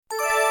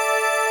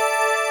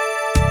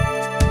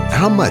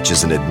how much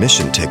is an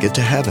admission ticket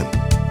to heaven?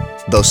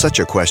 Though such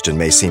a question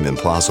may seem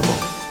implausible,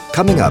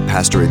 coming up,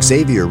 Pastor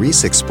Xavier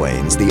Reese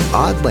explains the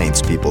odd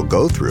lengths people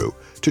go through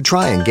to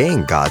try and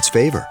gain God's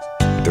favor.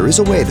 There is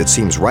a way that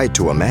seems right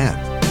to a man,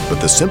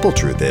 but the simple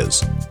truth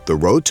is, the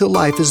road to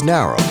life is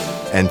narrow,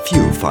 and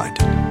few find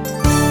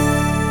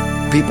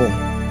it. People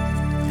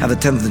have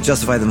attempted to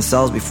justify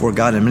themselves before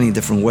God in many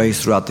different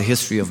ways throughout the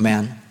history of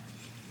man.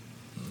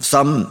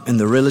 Some in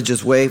the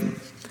religious way,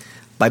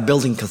 by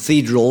building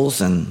cathedrals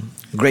and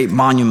great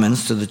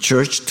monuments to the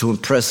church to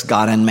impress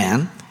God and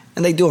man.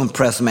 And they do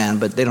impress man,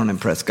 but they don't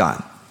impress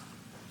God.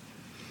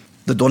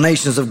 The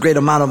donations of great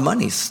amount of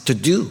monies to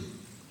do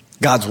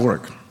God's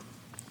work.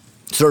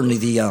 Certainly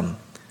the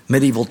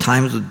medieval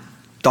times, the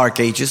Dark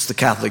Ages, the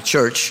Catholic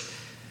Church.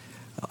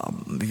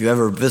 If you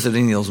ever visit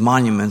any of those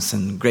monuments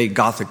and great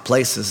Gothic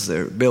places,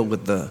 they're built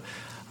with the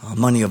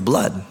money of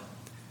blood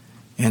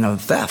and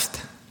of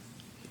theft.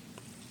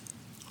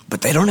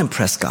 But they don't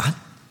impress God.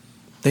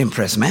 They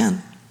impress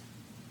man.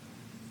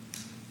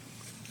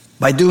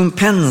 By doing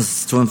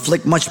penance to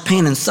inflict much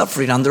pain and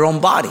suffering on their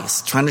own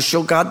bodies, trying to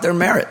show God their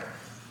merit.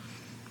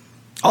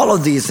 All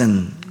of these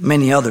and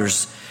many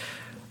others,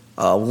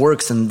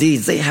 works and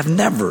deeds, they have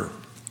never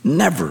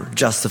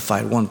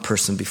justified one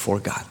person before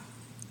God.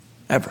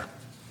 Ever.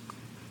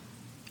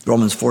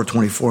 Romans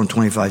 4:24 and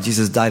 25,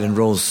 Jesus died and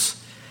rose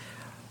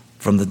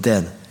from the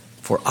dead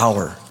for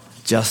our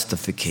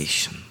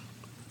justification.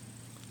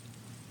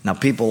 Now,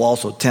 people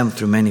also attempt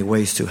through many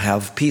ways to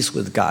have peace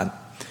with God.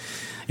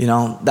 You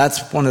know,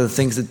 that's one of the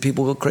things that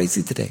people go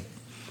crazy today.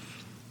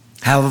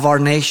 Half of our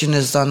nation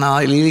is on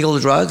illegal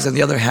drugs and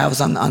the other half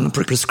is on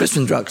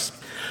prescription drugs.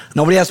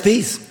 Nobody has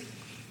peace.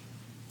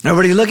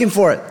 Everybody's looking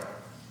for it.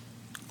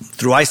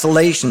 Through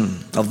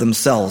isolation of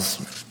themselves.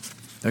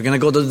 They're going to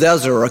go to the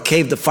desert or a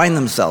cave to find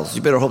themselves.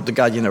 You better hope to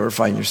God you never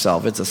find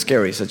yourself. It's a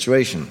scary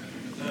situation.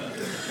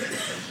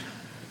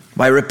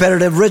 By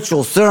repetitive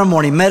ritual,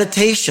 ceremony,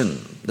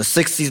 meditation. The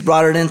 60s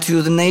brought it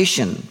into the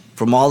nation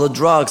from all the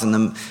drugs and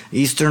the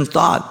Eastern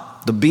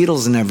thought, the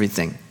Beatles and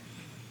everything.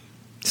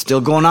 Still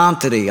going on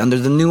today under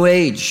the New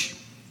Age.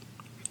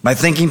 By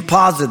thinking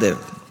positive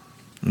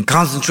and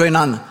concentrating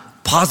on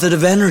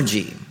positive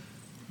energy.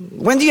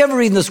 When do you ever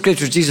read in the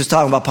scriptures Jesus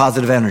talking about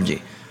positive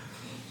energy?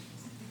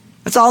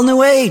 It's all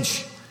New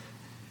Age.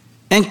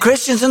 And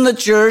Christians in the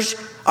church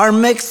are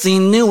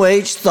mixing New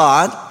Age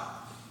thought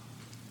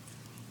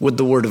with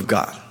the Word of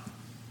God.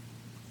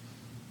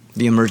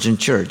 The emergent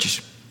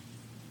church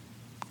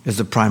is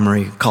the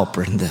primary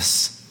culprit in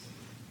this.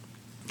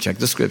 Check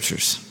the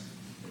scriptures.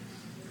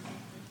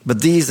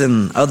 But these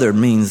and other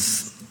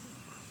means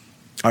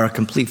are a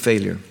complete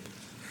failure.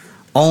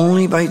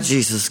 Only by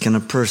Jesus can a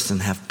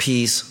person have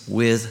peace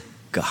with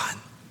God.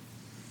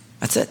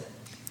 That's it.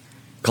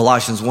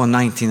 Colossians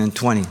 1:19 and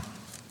 20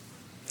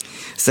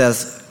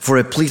 says, "For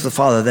it pleased the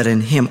Father that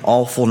in him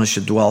all fullness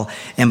should dwell,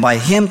 and by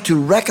him to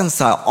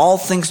reconcile all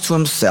things to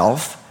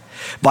himself,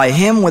 by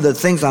him whether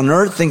things on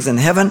earth, things in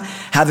heaven,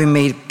 having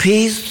made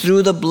peace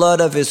through the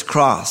blood of his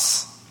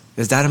cross."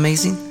 Is that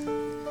amazing?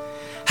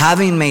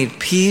 Having made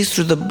peace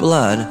through the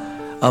blood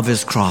of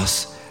his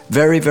cross.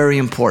 Very, very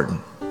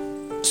important.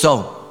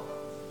 So,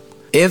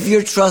 if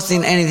you're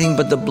trusting anything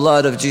but the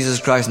blood of Jesus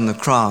Christ on the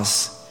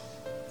cross,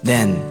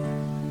 then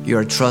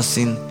you're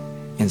trusting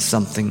in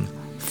something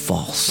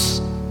false.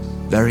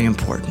 Very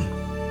important.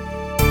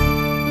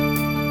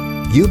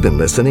 You've been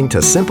listening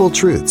to Simple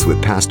Truths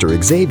with Pastor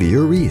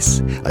Xavier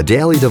Reese, a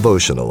daily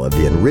devotional of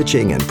the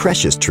enriching and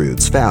precious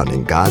truths found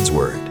in God's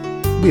Word.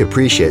 We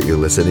appreciate you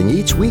listening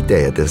each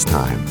weekday at this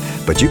time,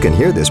 but you can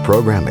hear this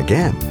program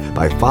again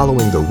by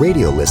following the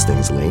radio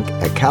listings link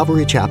at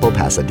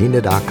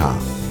CalvaryChapelPasadena.com.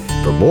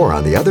 For more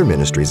on the other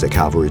ministries at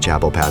Calvary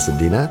Chapel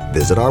Pasadena,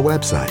 visit our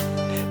website.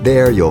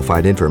 There you'll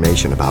find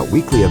information about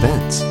weekly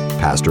events,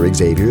 Pastor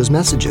Xavier's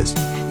messages,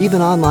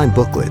 even online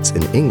booklets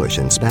in English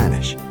and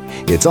Spanish.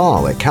 It's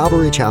all at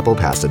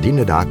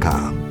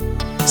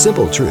CalvaryChapelPasadena.com.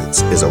 Simple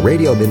Truths is a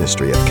radio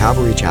ministry of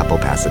Calvary Chapel,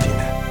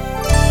 Pasadena.